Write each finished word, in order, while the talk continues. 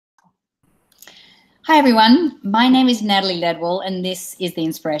Hi everyone, my name is Natalie Ledwell and this is The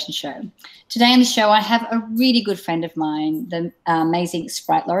Inspiration Show. Today on the show I have a really good friend of mine, the amazing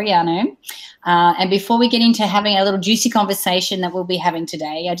Spryte Loriano. And before we get into having a little juicy conversation that we'll be having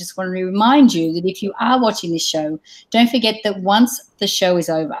today, I just want to remind you that if you are watching this show, don't forget that once the show is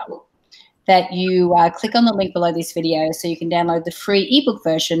over, that you click on the link below this video so you can download the free ebook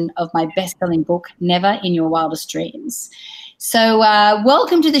version of my best-selling book, Never in Your Wildest Dreams. So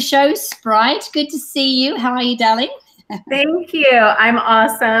welcome to the show, Spryte. Good to see you. How are you, darling? Thank you. I'm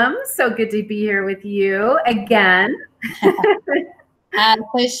awesome. So good to be here with you again. So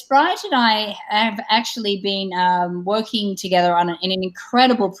Spryte and I have actually been working together on in an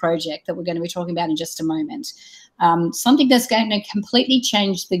incredible project that we're going to be talking about in just a moment. Something that's going to completely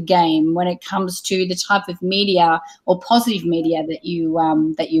change the game when it comes to the type of media or positive media that you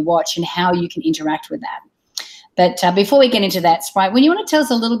watch and how you can interact with that. But before we get into that, Spryte, when you want to tell us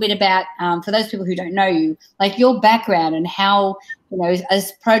a little bit about, for those people who don't know you, like your background and how, you know, a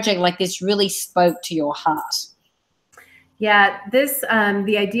project like this really spoke to your heart. Yeah,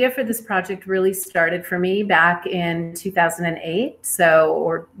 the idea for this project really started for me back in 2008,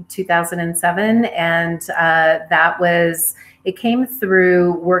 or 2007, and it came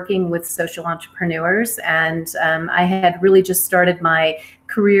through working with social entrepreneurs, and I had really just started my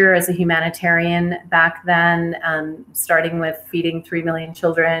career as a humanitarian back then, starting with feeding 3 million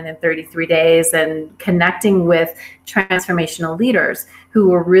children in 33 days and connecting with transformational leaders who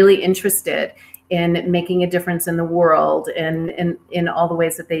were really interested in making a difference in the world and in all the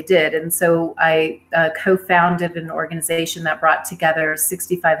ways that they did. And so I co-founded an organization that brought together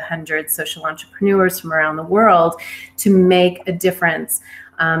 6,500 social entrepreneurs from around the world to make a difference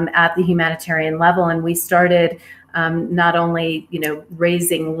at the humanitarian level. And we started not only,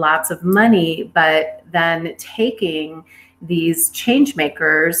 raising lots of money, but then taking these change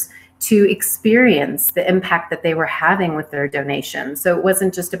makers to experience the impact that they were having with their donations. So it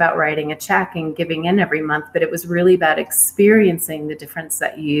wasn't just about writing a check and giving in every month, but it was really about experiencing the difference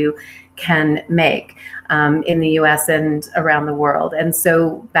that you can make in the US and around the world. And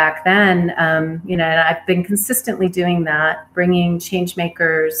so back then, and I've been consistently doing that, bringing change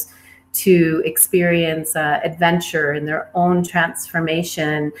makers to experience adventure in their own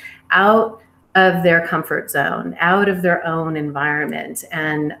transformation out of their comfort zone, out of their own environment,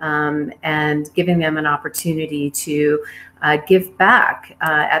 and giving them an opportunity to give back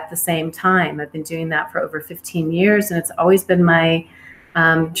at the same time. I've been doing that for over 15 years, and it's always been my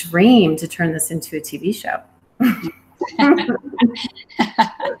dream to turn this into a TV show.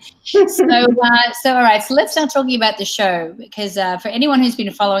 So all right, so let's start talking about the show, because for anyone who's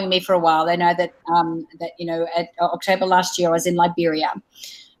been following me for a while, they know that at October last year I was in Liberia.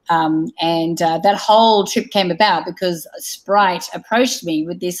 And that whole trip came about because Spryte approached me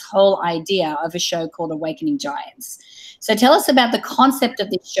with this whole idea of a show called Awakening Giants. So tell us about the concept of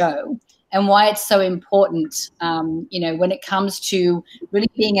this show and why it's so important, when it comes to really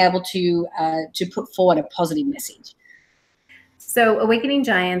being able to put forward a positive message. So Awakening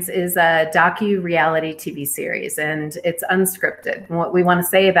Giants is a docu-reality TV series, and it's unscripted. And what we want to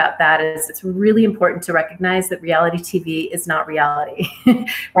say about that is it's really important to recognize that reality TV is not reality.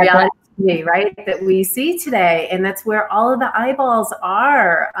 Reality TV, right, that we see today, and that's where all of the eyeballs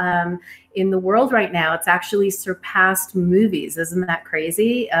are in the world right now. It's actually surpassed movies. Isn't that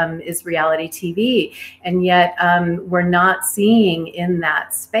crazy? Is reality TV. And yet we're not seeing in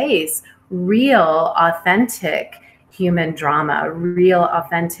that space real, authentic human drama, real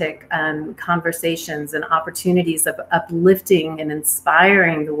authentic conversations and opportunities of uplifting and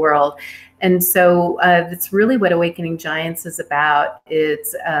inspiring the world. And so that's really what Awakening Giants is about.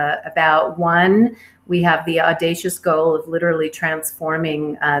 It's about, one, we have the audacious goal of literally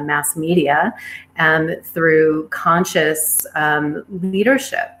transforming mass media through conscious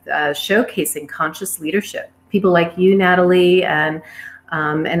leadership, showcasing conscious leadership. People like you, Natalie, and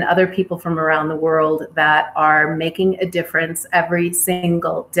other people from around the world that are making a difference every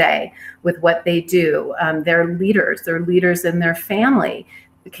single day with what they do. They're leaders in their family,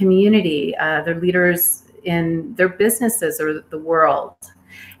 the community, they're leaders in their businesses or the world.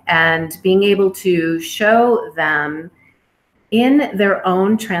 And being able to show them in their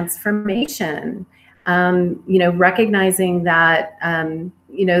own transformation, recognizing that,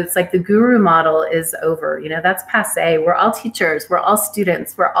 it's like the guru model is over, that's passe. We're all teachers, we're all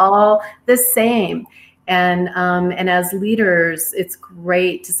students, we're all the same. And as leaders, it's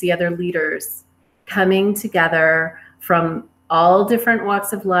great to see other leaders coming together from all different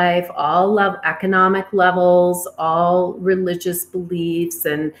walks of life, all economic levels, all religious beliefs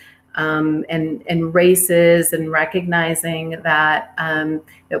and races, and recognizing that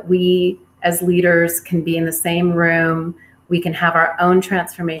that we as leaders can be in the same room. We can have our own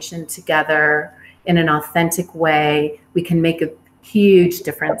transformation together in an authentic way. We can make a huge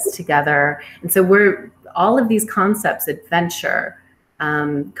difference together. And so all of these concepts, adventure,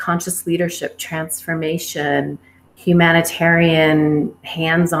 conscious leadership, transformation, humanitarian,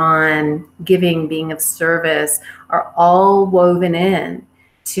 hands-on, giving, being of service, are all woven in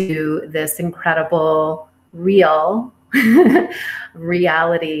to this incredible, real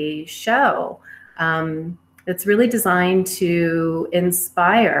reality show. It's really designed to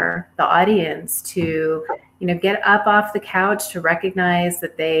inspire the audience to, get up off the couch, to recognize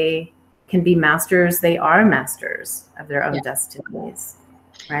that they can be masters. They are masters of their own destinies,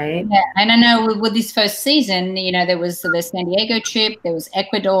 right? Yeah, and I know with this first season, there was the San Diego trip, there was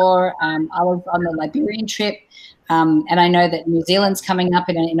Ecuador, I was on the Liberian trip, and I know that New Zealand's coming up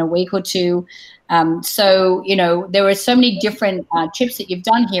in a week or two. So, there were so many different trips that you've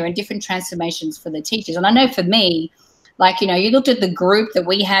done here and different transformations for the teachers. And I know for me, you looked at the group that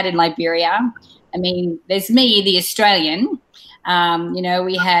we had in Liberia. I mean, there's me, the Australian.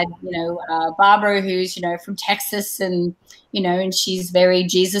 We had, Barbara, who's, from Texas, and, and she's very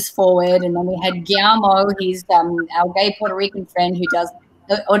Jesus forward. And then we had Guillermo, he's our gay Puerto Rican friend who does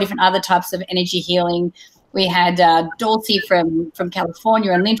all different other types of energy healing. We had Dulcie from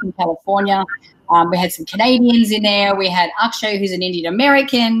California and Lynn from California. We had some Canadians in there. We had Akshay, who's an Indian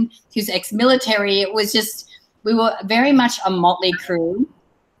American, who's ex-military. It was just, we were very much a motley crew,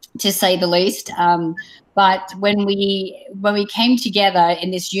 to say the least. But when we came together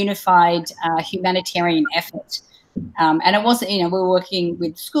in this unified humanitarian effort, and it wasn't, we were working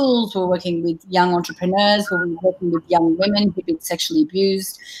with schools, we were working with young entrepreneurs, we were working with young women who've been sexually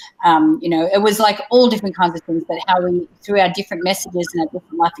abused. It was like all different kinds of things, but how we, through our different messages and our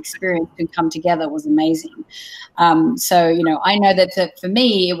different life experience, can come together was amazing. So, I know that for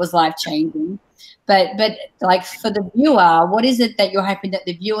me, it was life-changing. But like for the viewer, what is it that you're hoping that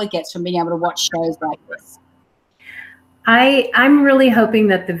the viewer gets from being able to watch shows like this? I'm really hoping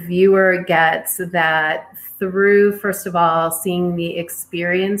that the viewer gets that through, first of all, seeing the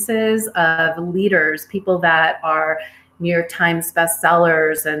experiences of leaders, people that are New York Times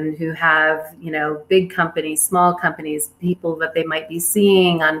bestsellers and who have, big companies, small companies, people that they might be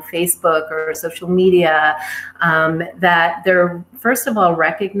seeing on Facebook or social media, that they're, first of all,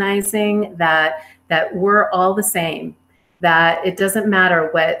 recognizing that we're all the same, that it doesn't matter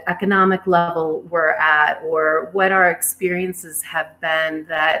what economic level we're at or what our experiences have been,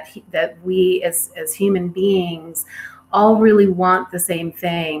 that we as human beings all really want the same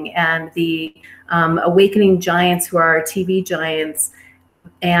thing. And the awakening giants who are our TV giants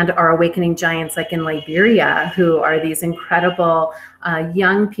and our awakening giants like in Liberia, who are these incredible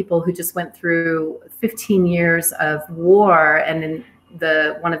young people who just went through 15 years of war, and in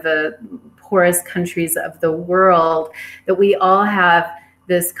one of the poorest countries of the world, that we all have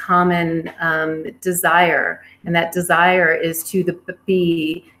this common desire, and that desire is to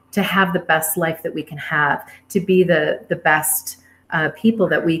have the best life that we can have, to be the best people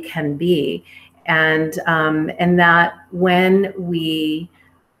that we can be, and that when we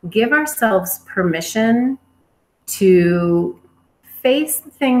give ourselves permission to face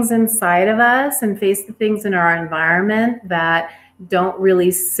the things inside of us and face the things in our environment that don't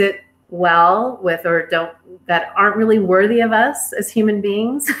really sit well with, or that aren't really worthy of us as human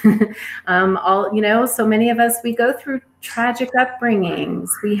beings. So many of us, we go through tragic upbringings.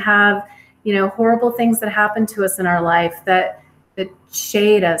 We have, horrible things that happen to us in our life that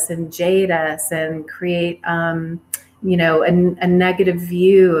shade us and jade us and create, a negative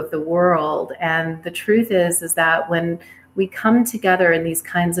view of the world. And the truth is that when we come together in these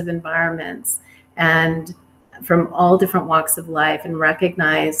kinds of environments and from all different walks of life and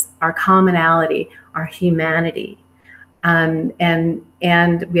recognize our commonality, our humanity, and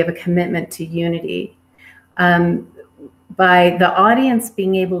we have a commitment to unity. By the audience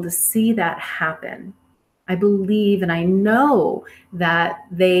being able to see that happen, I believe and I know that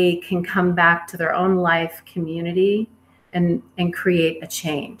they can come back to their own life community and create a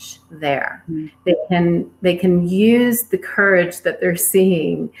change there. Mm-hmm. They can use the courage that they're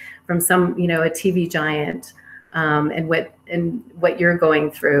seeing from some, a TV giant, and what you're going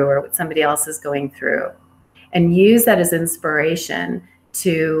through or what somebody else is going through, and use that as inspiration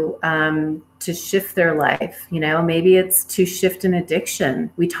to shift their life. Maybe it's to shift an addiction.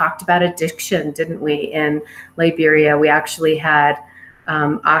 We talked about addiction, didn't we? In Liberia, we actually had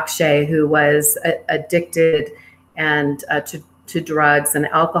Akshay, who was addicted and to drugs and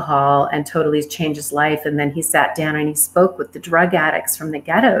alcohol, and totally changed his life. And then he sat down and he spoke with the drug addicts from the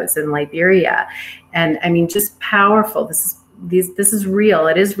ghettos in Liberia. And I mean, just powerful. This is this is real.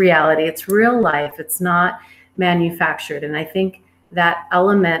 It is reality. It's real life. It's not manufactured. And I think that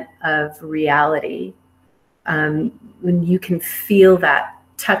element of reality, when you can feel that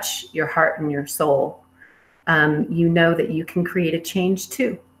touch your heart and your soul, you know that you can create a change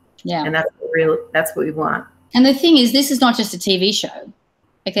too. Yeah. And that's what we want. And the thing is, this is not just a TV show.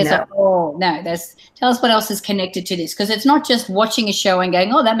 Like there's tell us what else is connected to this, because it's not just watching a show and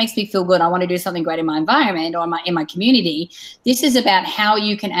going, oh, that makes me feel good, I want to do something great in my environment or in my community. This is about how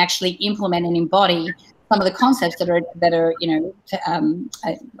you can actually implement and embody some of the concepts that are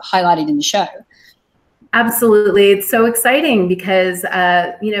highlighted in the show. Absolutely. It's so exciting because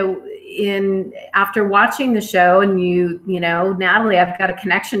after watching the show, and you know, Natalie, I've got a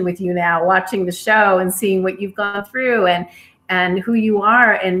connection with you now, watching the show and seeing what you've gone through and who you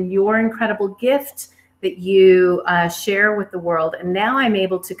are and your incredible gift that you share with the world. And now I'm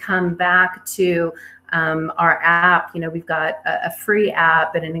able to come back to our app. You know, we've got a free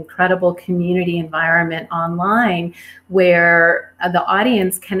app and an incredible community environment online where the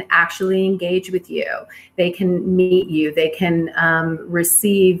audience can actually engage with you. They can meet you. They can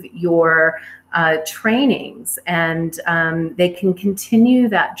receive your trainings, and they can continue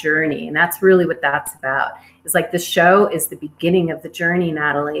that journey. And that's really what that's about. It's like the show is the beginning of the journey,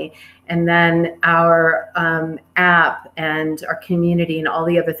 Natalie. And then our app and our community and all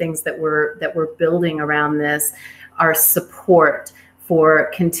the other things that we're building around this are support for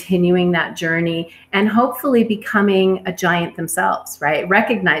continuing that journey and hopefully becoming a giant themselves, right?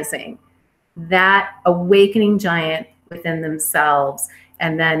 Recognizing that awakening giant within themselves,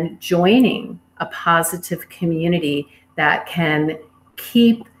 and then joining a positive community that can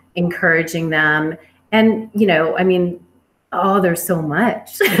keep encouraging them. And, you know, I mean, oh, there's so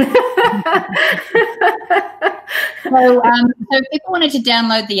much. So if people wanted to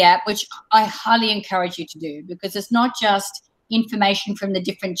download the app, which I highly encourage you to do, because it's not just information from the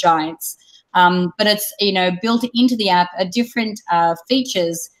different giants, but it's, you know, built into the app are different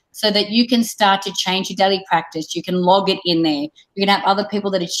features so that you can start to change your daily practice. You can log it in there. You can have other people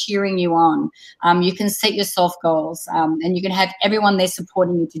that are cheering you on. You can set yourself goals, and you can have everyone there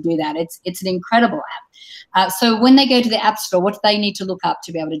supporting you to do that. It's an incredible app. So when they go to the App Store, what do they need to look up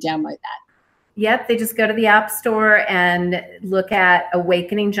to be able to download that? Yep, they just go to the App Store and look at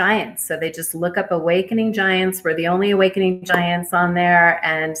Awakening Giants. So they just look up Awakening Giants. We're the only Awakening Giants on there,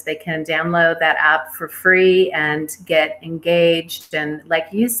 and they can download that app for free and get engaged. And like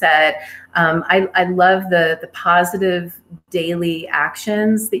you said, I love the positive daily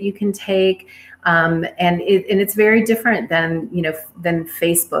actions that you can take. And it's very different than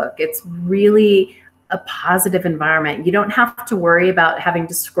Facebook. It's really a positive environment. You don't have to worry about having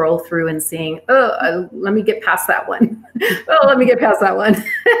to scroll through and seeing, let me get past that one. Let me get past that one.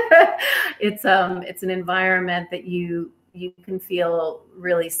 It's an environment that you can feel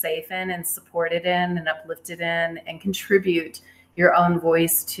really safe in and supported in and uplifted in and contribute your own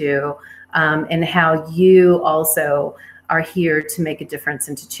voice to, and how you also are here to make a difference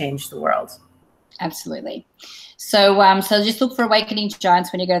and to change the world. Absolutely. So just look for Awakening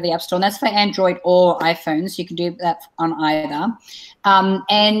Giants when you go to the App Store, and that's for Android or iPhones. You can do that on either.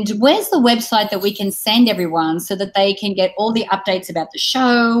 And where's the website that we can send everyone so that they can get all the updates about the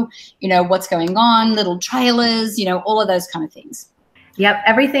show, you know, what's going on, little trailers, you know, all of those kind of things? Yep.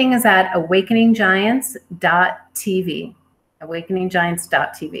 Everything is at awakeninggiants.tv.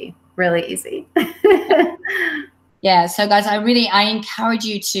 Awakeninggiants.tv. Really easy. Yeah, so guys, I encourage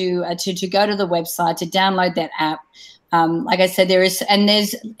you to go to the website, to download that app. Like I said, there's a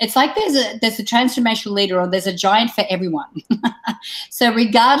transformational leader, or there's a giant for everyone. So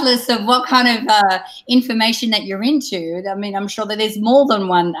regardless of what kind of information that you're into, I mean, I'm sure that there's more than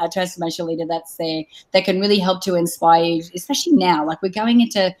one transformational leader that's there that can really help to inspire you, especially now. Like we're going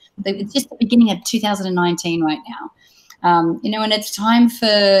into it's just the beginning of 2019 right now. You know, and it's time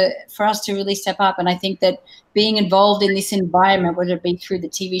for us to really step up. And I think that being involved in this environment, whether it be through the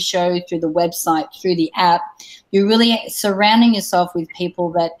TV show, through the website, through the app, you're really surrounding yourself with people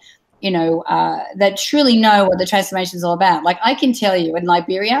that, you know, that truly know what the transformation is all about. Like I can tell you, in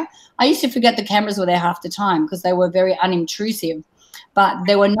Liberia, I used to forget the cameras were there half the time because they were very unintrusive, but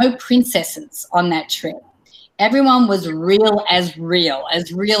there were no princesses on that trip. Everyone was real as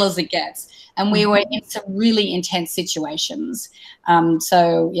it gets. And we were in some really intense situations.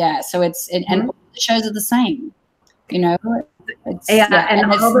 So it's, and all the shows are the same, you know. And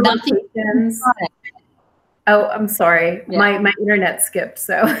all the locations. Oh, I'm sorry. Yeah. My internet skipped.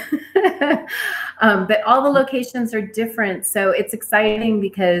 So But all the locations are different. So it's exciting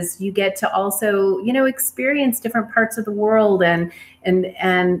because you get to also, you know, experience different parts of the world and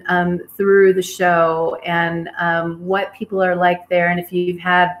through the show and what people are like there. And if you've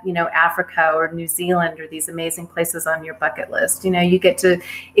had, you know, Africa or New Zealand or these amazing places on your bucket list, you know, you get to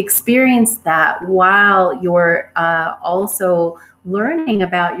experience that while you're also learning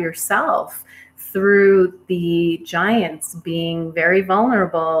about yourself through the giants being very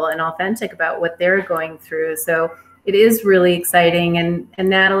vulnerable and authentic about what they're going through. So it is really exciting. And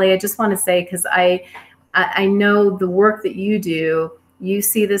Natalie, I just want to say, because I know the work that you do, you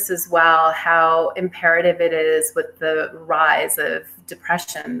see this as well, how imperative it is with the rise of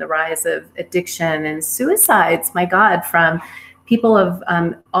depression, the rise of addiction and suicides, my God, from people of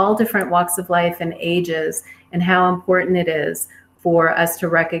all different walks of life and ages, and how important it is for us to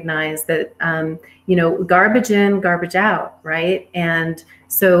recognize that, you know, garbage in, garbage out, right? And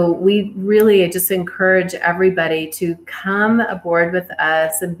so we really just encourage everybody to come aboard with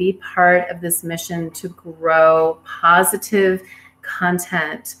us and be part of this mission to grow positive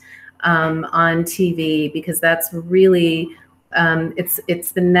content on TV, because that's really,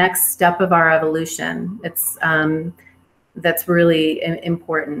 it's the next step of our evolution. It's that's really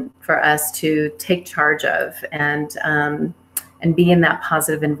important for us to take charge of and be in that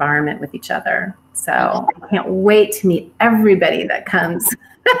positive environment with each other. So I can't wait to meet everybody that comes.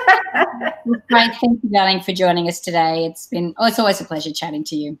 Right, thank you, darling, for joining us today. It's always a pleasure chatting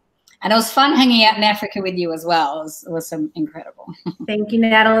to you. And it was fun hanging out in Africa with you as well. It was incredible. Thank you,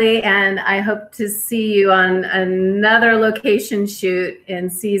 Natalie. And I hope to see you on another location shoot in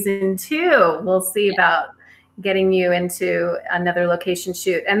season 2. We'll see about getting you into another location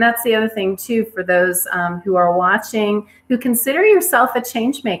shoot. And that's the other thing too, for those who are watching, who consider yourself a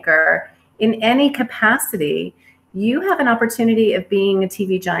change maker in any capacity. You have an opportunity of being a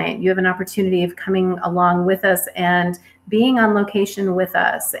TV giant. You have an opportunity of coming along with us and being on location with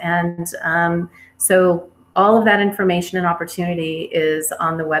us. And so all of that information and opportunity is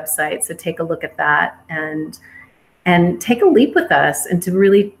on the website. So take a look at that and take a leap with us into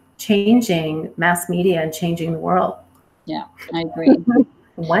really changing mass media and changing the world. Yeah, I agree.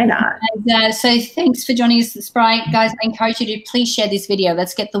 Why not? And, so thanks for joining us, Spryte. Guys, I encourage you to please share this video.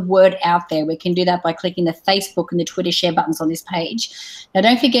 Let's get the word out there. We can do that by clicking the Facebook and the Twitter share buttons on this page. Now,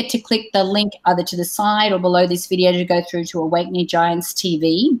 don't forget to click the link either to the side or below this video to go through to Awakening Giants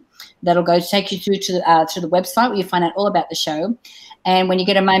TV. That'll take you through to the website where you find out all about the show. And when you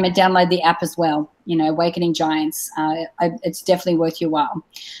get a moment, download the app as well, you know, Awakening Giants. It's definitely worth your while.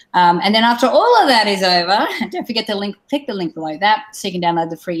 And then after all of that is over, don't forget to click the link below that so you can download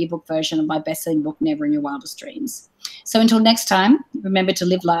the free ebook version of my best-selling book, Never in Your Wildest Dreams. So until next time, remember to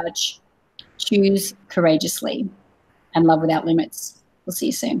live large, choose courageously, and love without limits. We'll see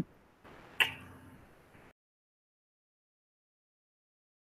you soon.